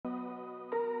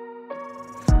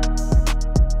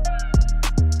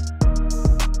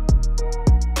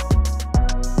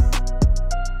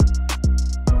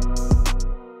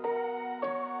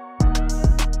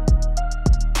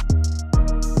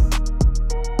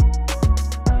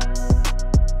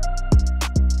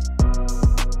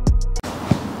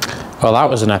Well,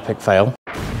 that was an epic fail.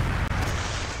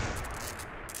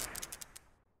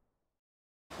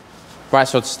 Right,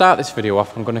 so to start this video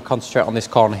off, I'm going to concentrate on this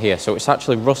corner here. So it's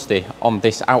actually rusty on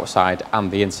this outside and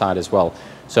the inside as well.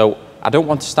 So I don't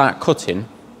want to start cutting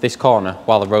this corner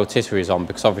while the rotisserie is on,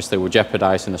 because obviously we're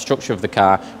jeopardising the structure of the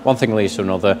car. One thing leads to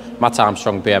another. Matt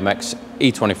Armstrong BMX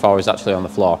E24 is actually on the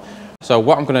floor. So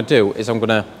what I'm going to do is I'm going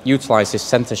to utilise this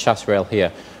centre chassis rail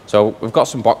here. So we've got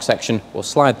some box section, we'll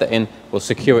slide that in, we'll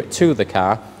secure it to the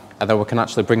car, and then we can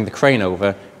actually bring the crane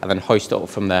over and then hoist it up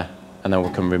from there, and then we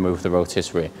can remove the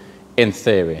rotisserie, in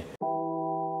theory.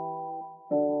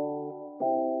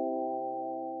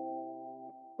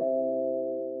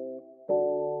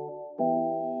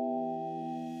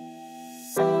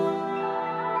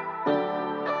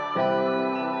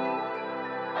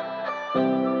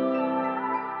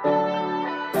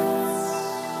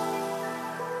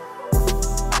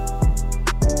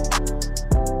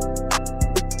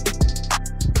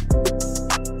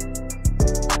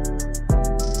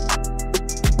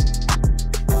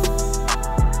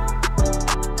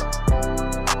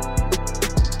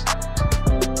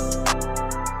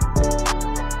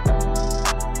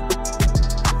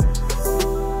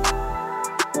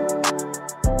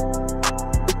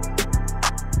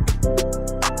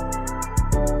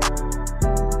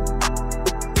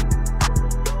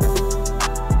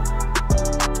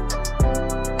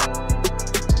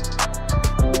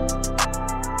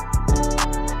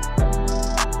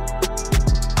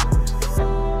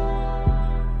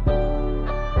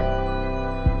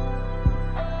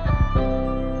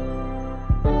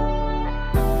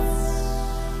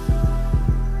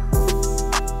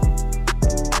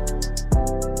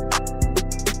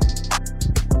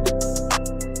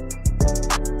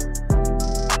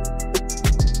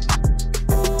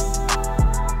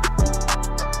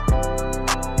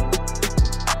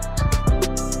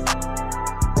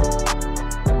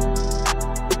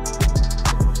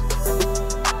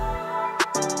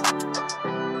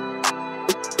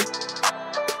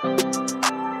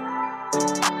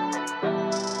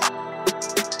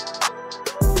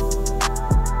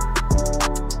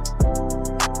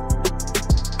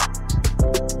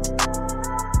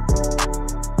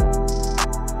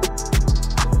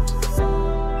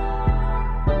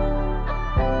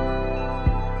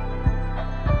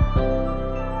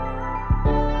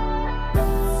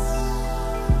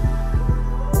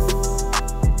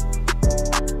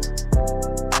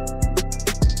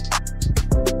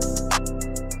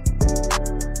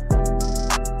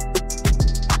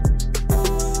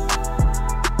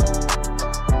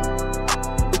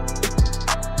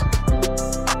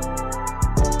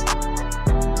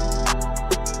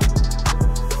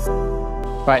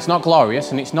 Right, it's not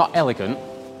glorious and it's not elegant,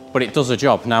 but it does a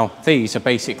job. Now, these are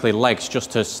basically legs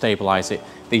just to stabilise it.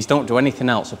 These don't do anything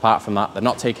else apart from that. They're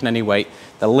not taking any weight.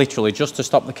 They're literally just to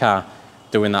stop the car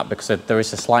doing that, because there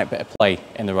is a slight bit of play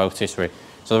in the rotisserie.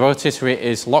 So the rotisserie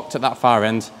is locked at that far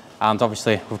end, and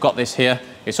obviously we've got this here.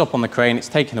 It's up on the crane, it's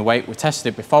taking the weight. We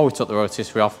tested it before we took the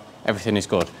rotisserie off. Everything is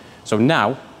good. So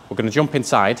now we're going to jump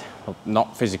inside, well,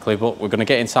 not physically, but we're going to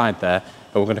get inside there,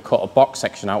 and we're going to cut a box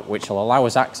section out which will allow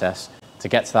us access to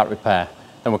get to that repair.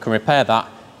 Then we can repair that,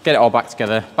 get it all back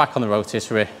together, back on the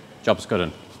rotisserie, job's good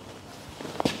 'un.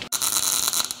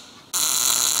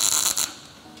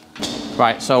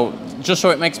 Right, so just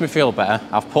so it makes me feel better,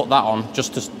 I've put that on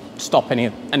just to stop any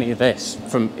of this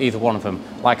from either one of them.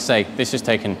 Like I say, this is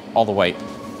taking all the weight.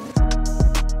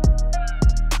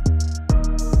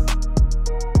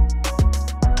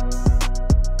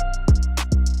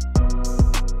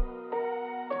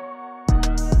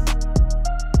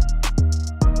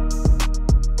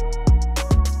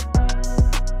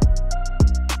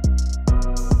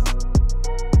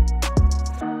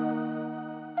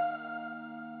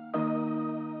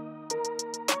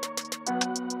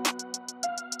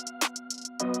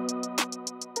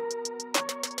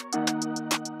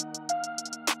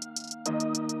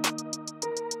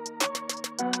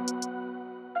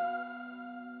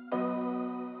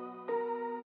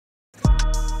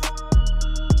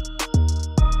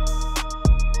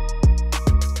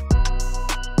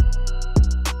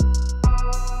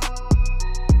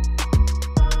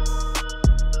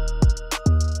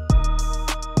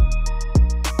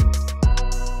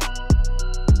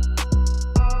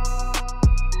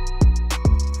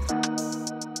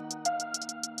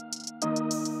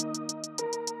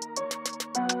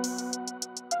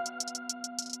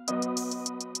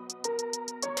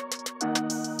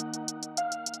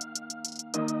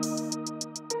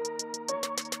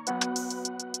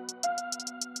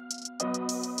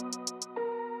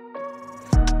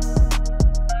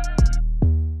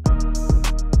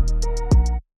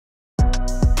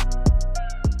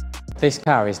 This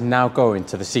car is now going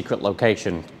to the secret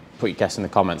location. Put your guess in the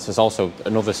comments. There's also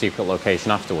another secret location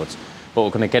afterwards. But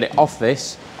we're going to get it off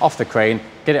the crane,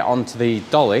 get it onto the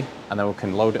dolly, and then we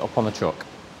can load it up on the truck.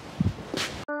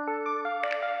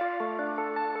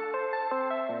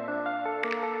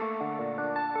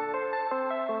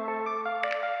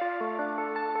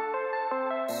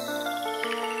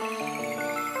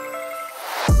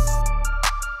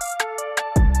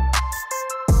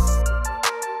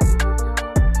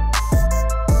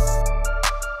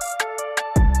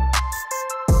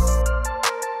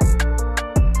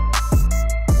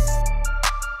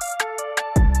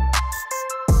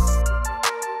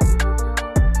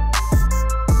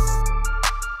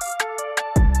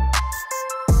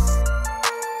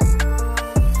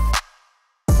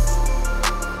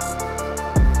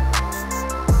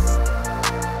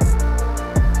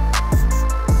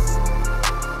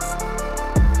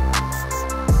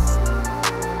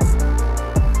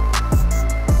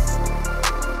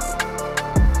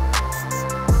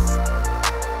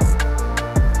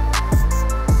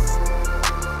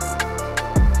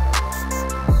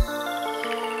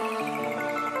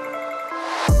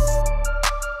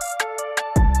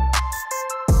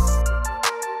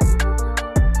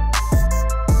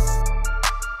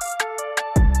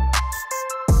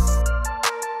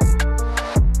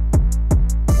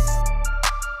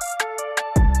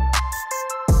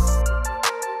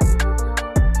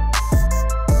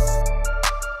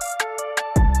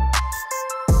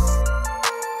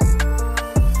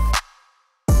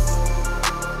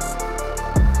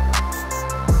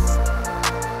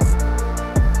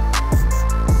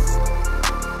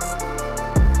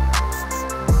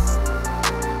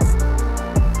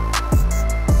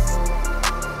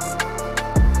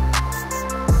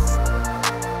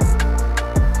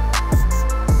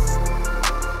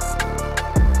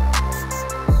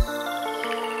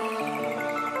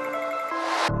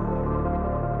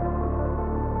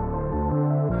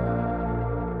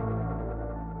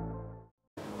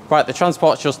 Right, the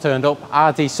transport's just turned up.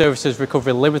 RD Services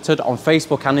Recovery Limited on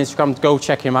Facebook and Instagram. Go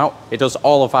check him out. He does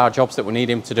all of our jobs that we need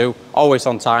him to do. Always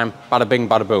on time. Bada bing,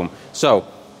 bada boom. So,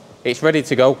 it's ready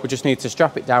to go. We just need to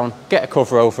strap it down, get a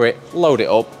cover over it, load it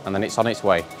up, and then it's on its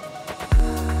way.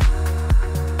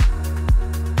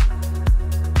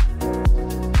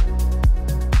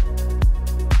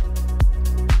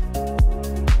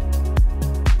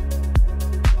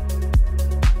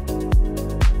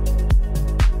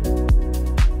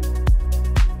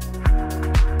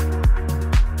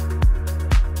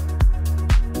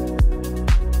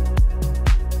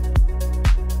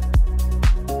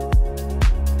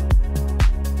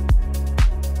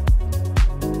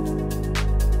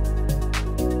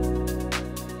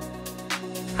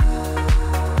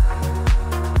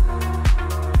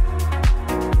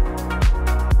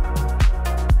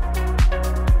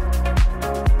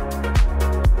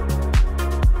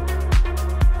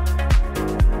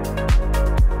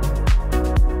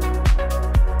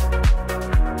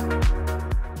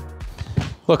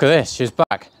 Look at this, she's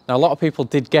back. Now a lot of people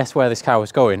did guess where this car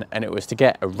was going, and it was to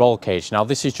get a roll cage. Now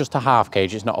this is just a half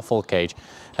cage, it's not a full cage.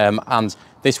 And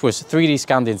this was 3D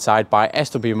scanned inside by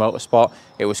SW Motorsport.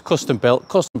 It was custom built,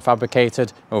 custom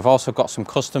fabricated, and we've also got some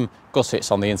custom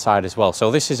gussets on the inside as well.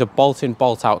 So this is a bolt-in,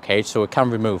 bolt-out cage, so we can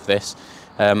remove this.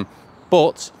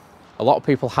 But a lot of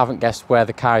people haven't guessed where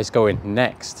the car is going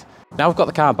next. Now I've got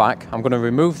the car back, I'm going to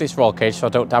remove this roll cage so I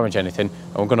don't damage anything,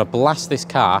 and we're going to blast this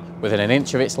car within an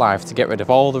inch of its life to get rid of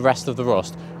all the rest of the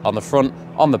rust on the front,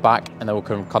 on the back, and then we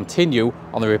can continue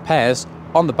on the repairs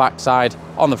on the back side,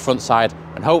 on the front side,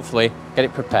 and hopefully get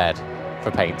it prepared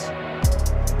for paint.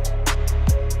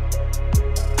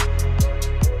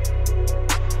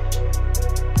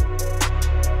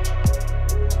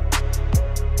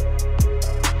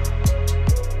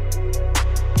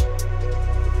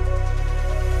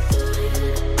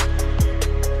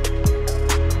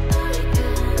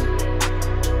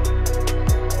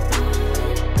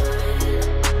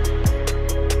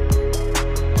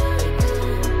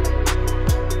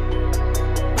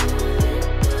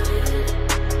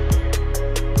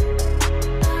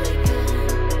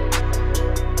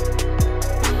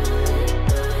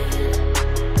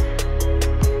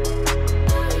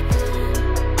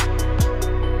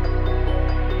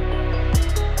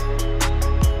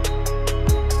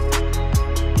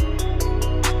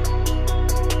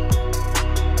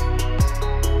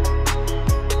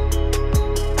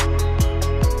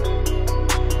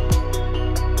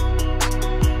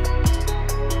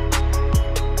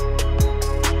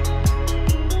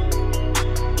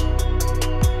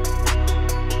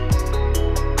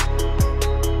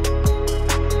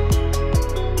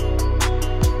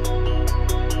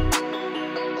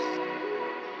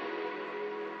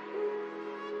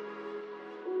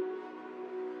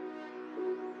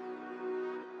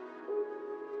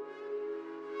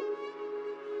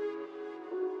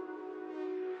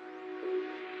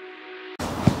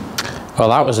 Well,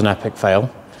 that was an epic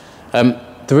fail.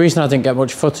 The reason I didn't get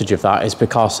much footage of that is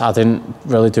because I didn't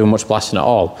really do much blasting at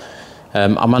all.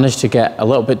 I managed to get a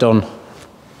little bit done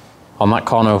on that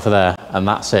corner over there, and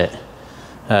that's it.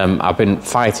 I've been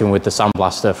fighting with the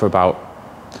sandblaster for about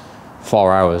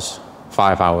 4 hours,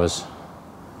 5 hours.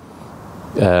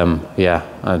 Yeah,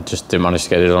 I just didn't manage to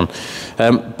get it done.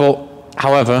 But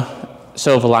however,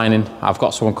 silver lining, I've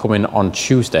got someone coming on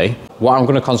Tuesday. What I'm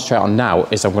going to concentrate on now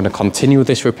is I'm going to continue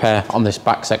this repair on this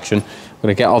back section. I'm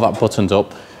going to get all that buttoned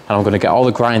up, and I'm going to get all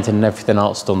the grinding and everything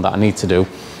else done that I need to do.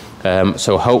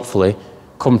 So hopefully,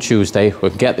 come Tuesday, we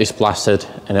can get this blasted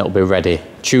and it'll be ready.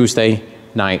 Tuesday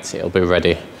night, it'll be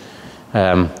ready.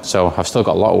 So I've still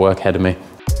got a lot of work ahead of me.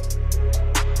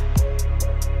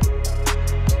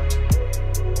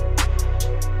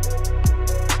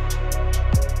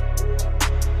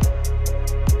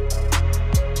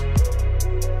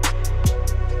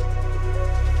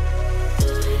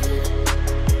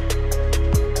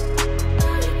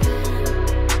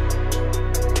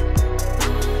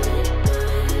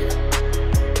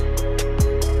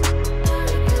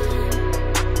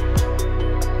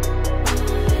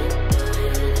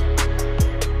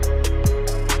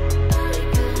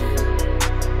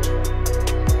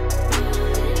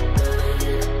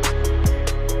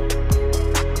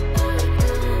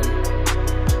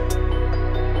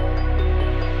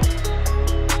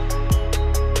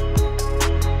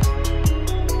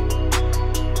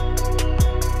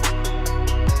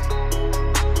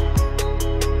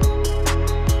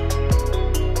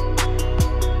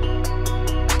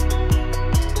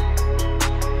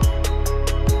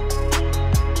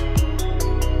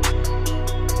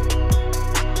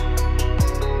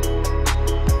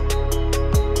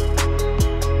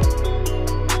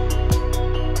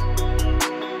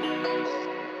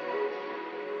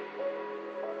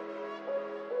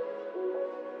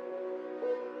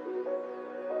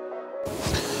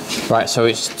 Right, so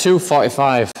it's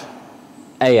 2:45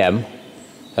 AM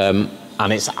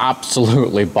and it's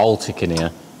absolutely Baltic in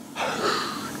here.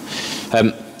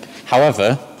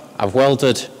 However, I've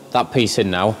welded that piece in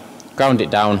now, ground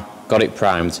it down, got it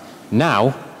primed.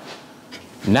 Now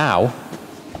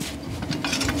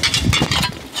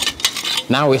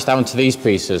it's down to these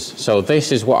pieces. So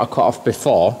this is what I cut off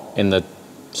before in the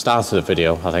start of the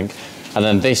video, I think. And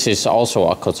then this is also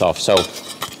what I cut off. So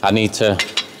I need to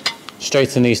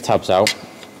straighten these tabs out.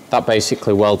 That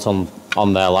basically welds on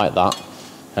there like that.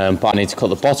 But I need to cut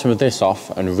the bottom of this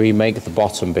off and remake the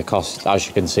bottom because, as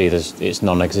you can see, it's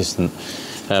non-existent.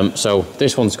 So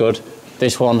this one's good.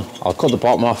 This one, I'll cut the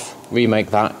bottom off,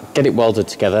 remake that, get it welded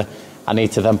together. I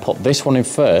need to then put this one in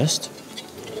first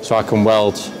so I can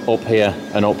weld up here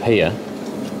and up here.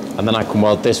 And then I can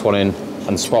weld this one in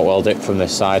and spot weld it from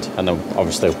this side, and then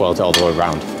obviously weld it all the way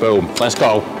around. Boom, let's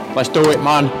go. Let's do it,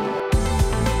 man.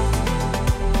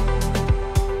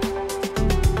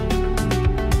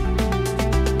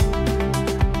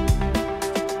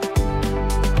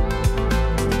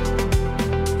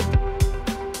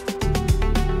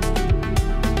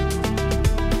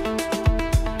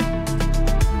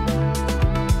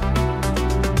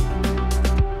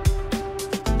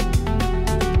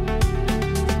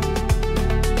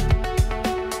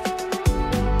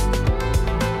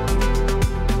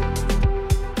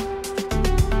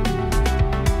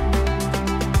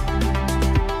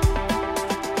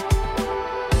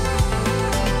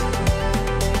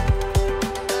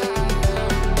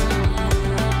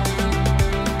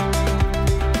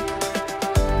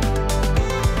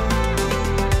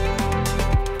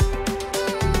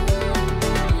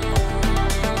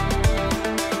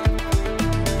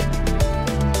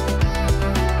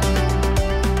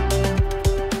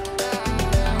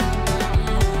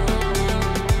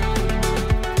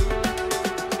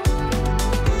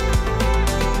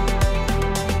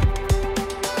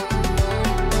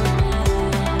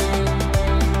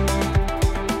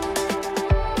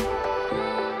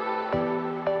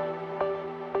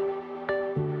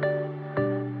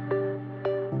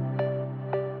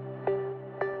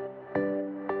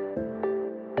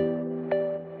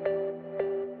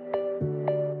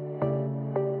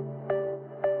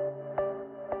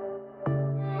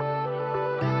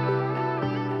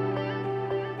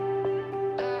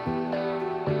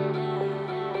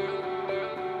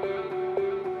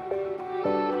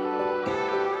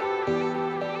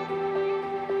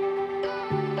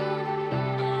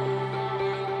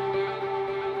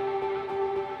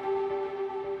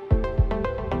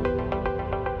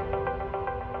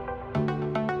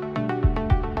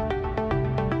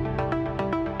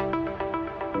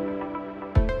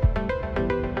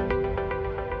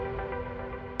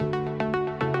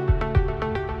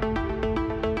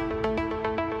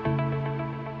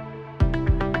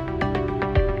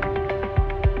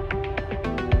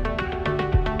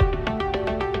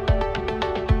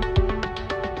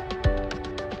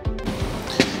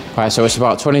 Right, so it's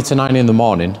about 20 to 9 in the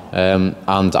morning, and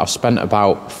I've spent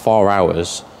about 4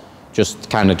 hours just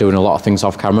kind of doing a lot of things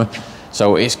off camera.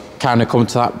 So it's kind of come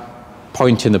to that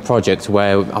point in the project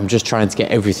where I'm just trying to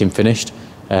get everything finished.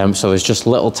 So there's just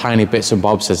little tiny bits and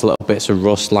bobs, there's little bits of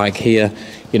rust like here,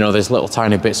 you know, there's little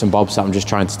tiny bits and bobs that I'm just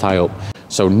trying to tie up.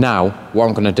 So now what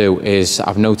I'm going to do is,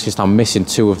 I've noticed I'm missing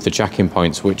 2 of the jacking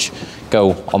points which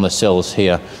go on the sills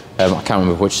here. I can't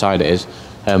remember which side it is,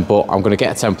 but I'm going to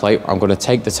get a template. I'm going to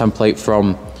take the template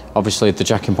from obviously the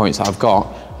jacking points that I've got.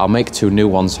 I'll make 2 new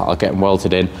ones, I'll get them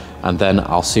welded in, and then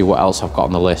I'll see what else I've got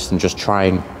on the list and just try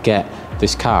and get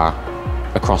this car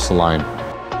across the line.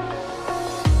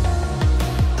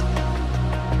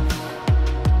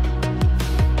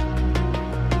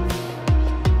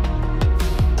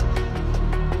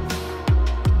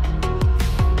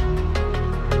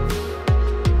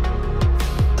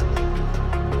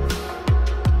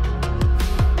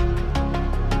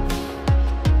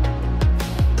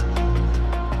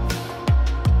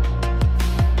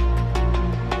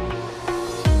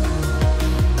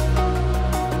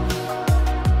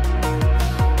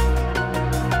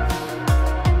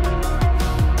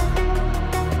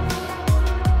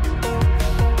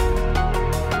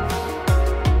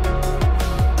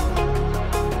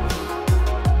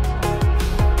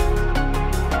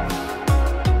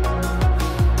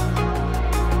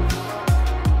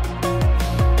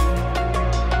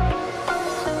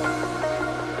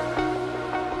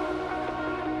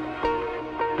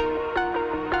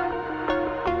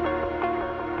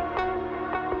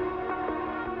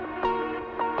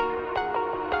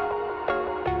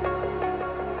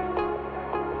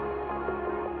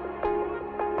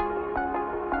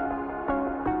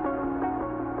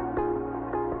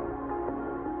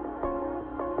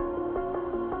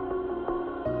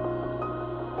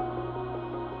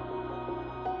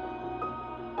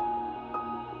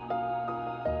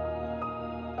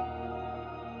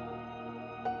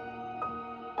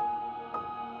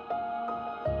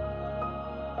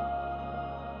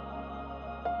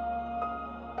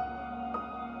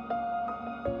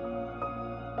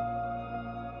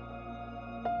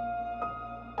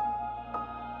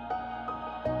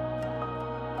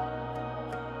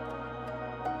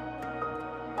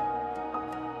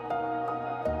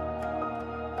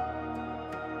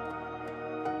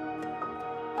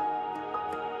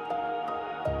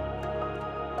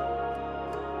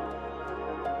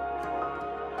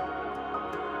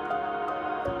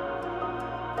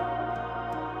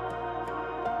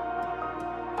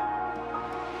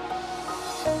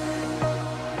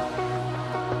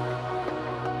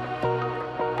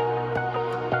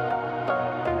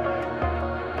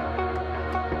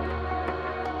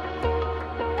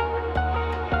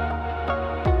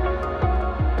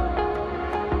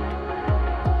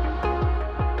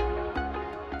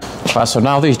 Right, so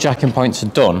now these jacking points are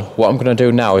done, what I'm going to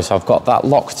do now is I've got that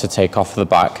lock to take off the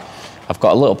back, I've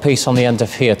got a little piece on the end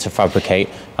of here to fabricate,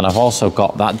 and I've also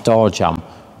got that door jamb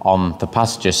on the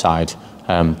passenger side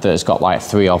that's got like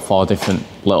 3 or 4 different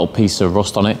little pieces of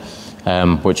rust on it,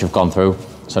 which have gone through.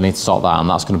 So I need to sort that, and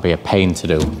that's going to be a pain to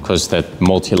do because they're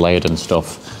multi-layered and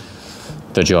stuff.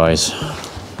 The joys.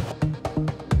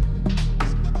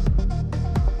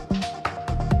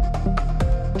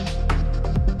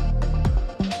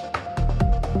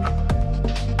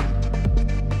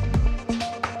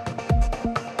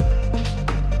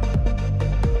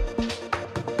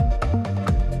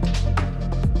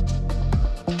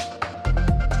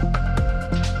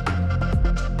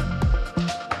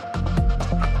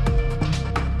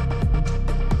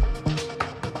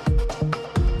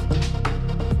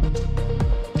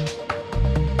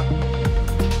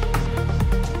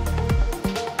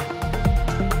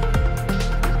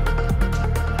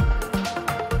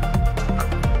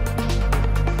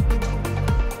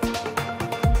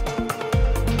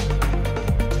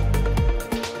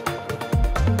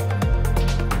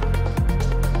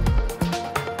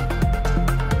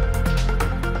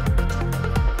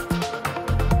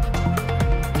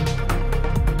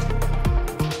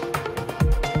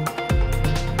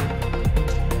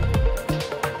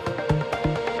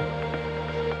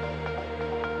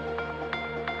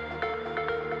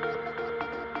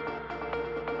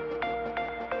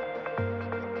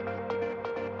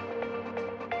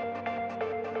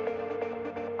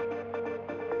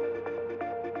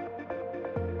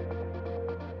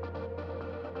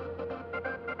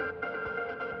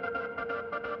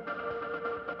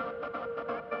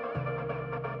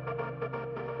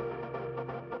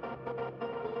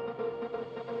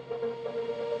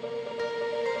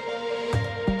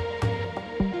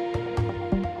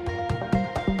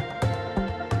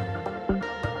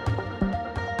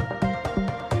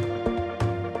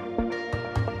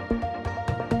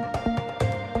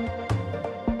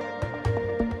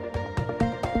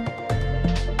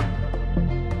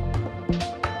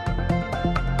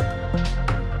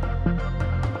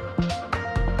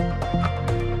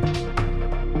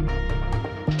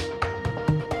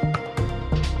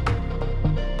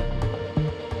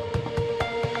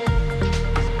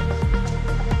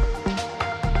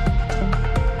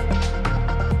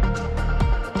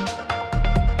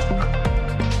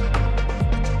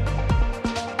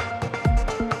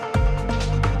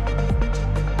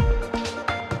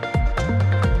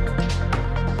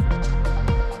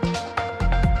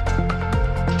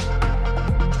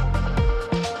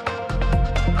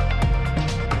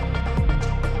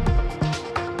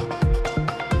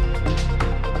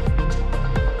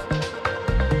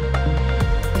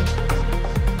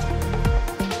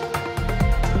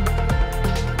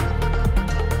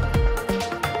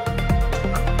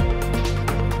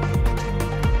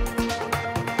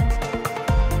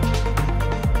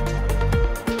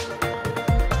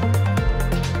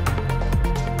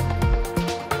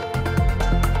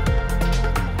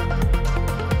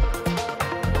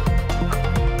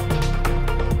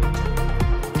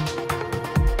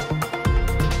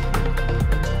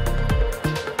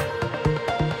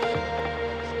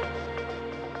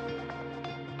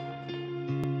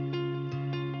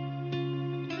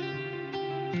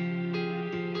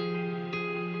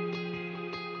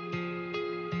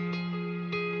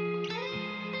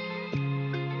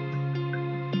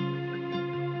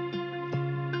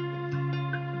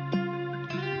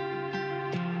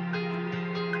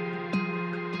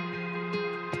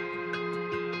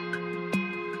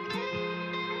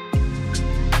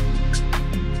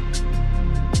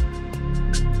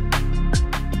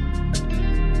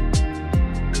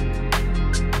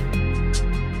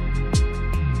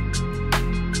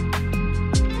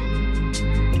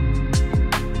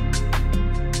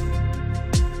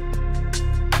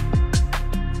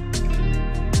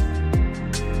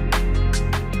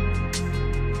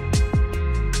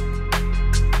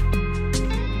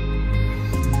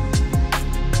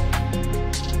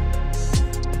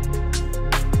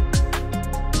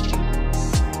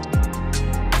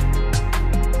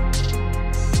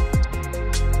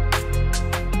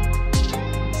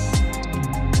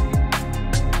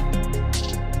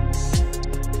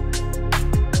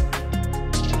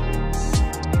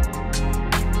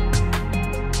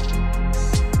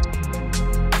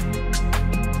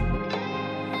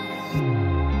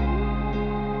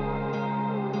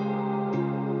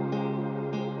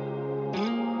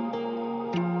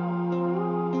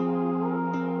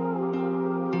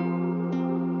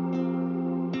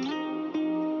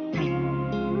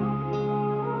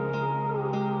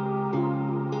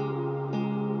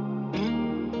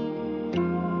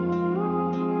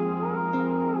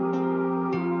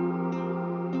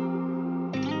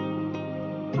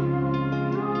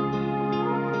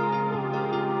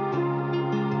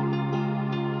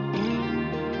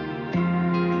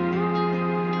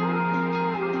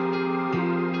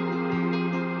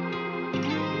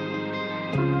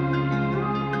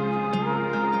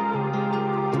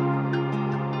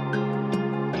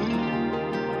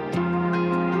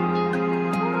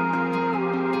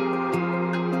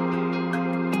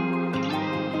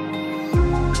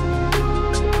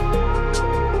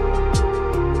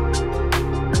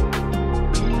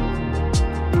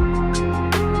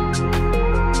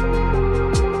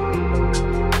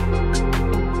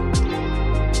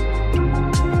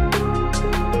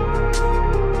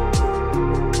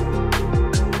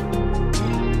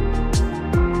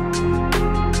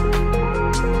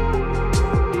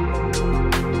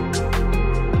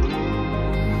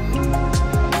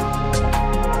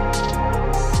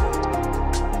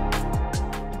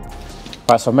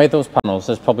 Right, so I've made those panels.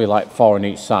 There's probably like 4 on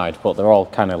each side, but they're all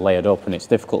kind of layered up and it's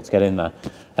difficult to get in there.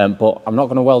 But I'm not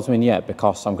going to weld them in yet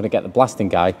because I'm going to get the blasting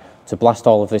guy to blast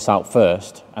all of this out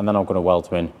first, and then I'm going to weld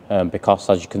them in because,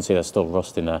 as you can see, there's still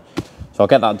rust in there. So I'll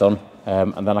get that done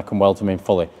and then I can weld them in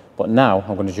fully. But now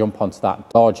I'm going to jump onto that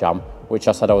door jamb, which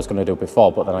I said I was going to do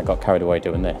before, but then I got carried away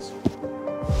doing this.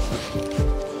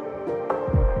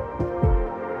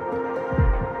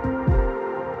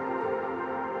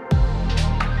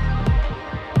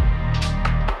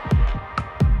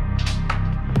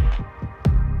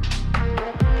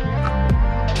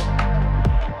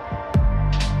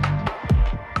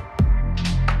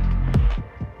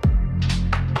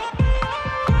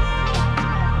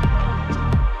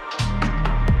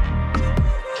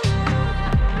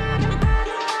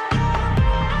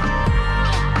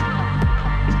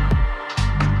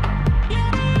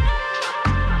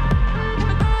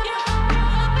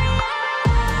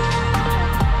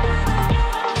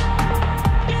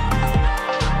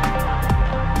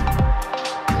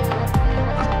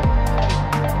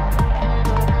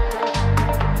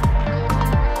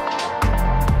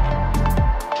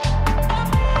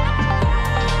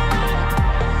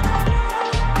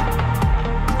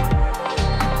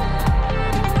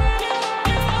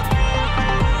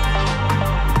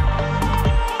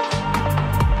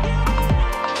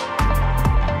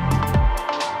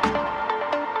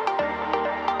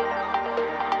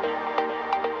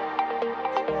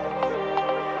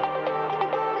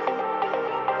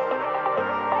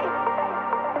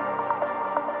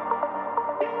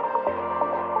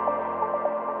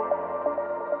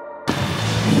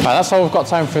 Right, that's all we've got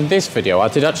time for in this video. I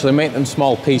did actually make them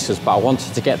small pieces, but I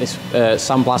wanted to get this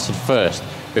sandblasted first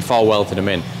before welding them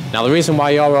in. Now, the reason why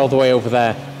you're all the way over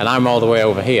there and I'm all the way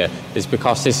over here is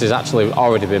because this has actually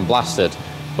already been blasted,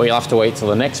 but you'll have to wait till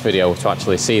the next video to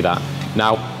actually see that.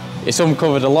 Now, it's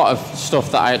uncovered a lot of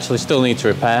stuff that I actually still need to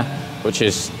repair, which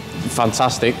is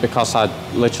fantastic because I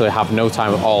literally have no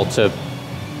time at all to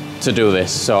do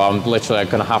this. So I'm literally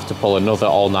going to have to pull another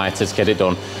all-nighter to get it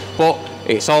done. But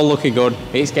it's all looking good.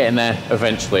 It's getting there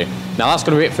eventually. Now that's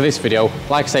going to be it for this video.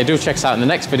 Like I say, do check us out in the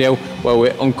next video where we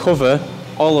uncover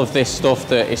all of this stuff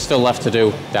that is still left to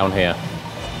do down here.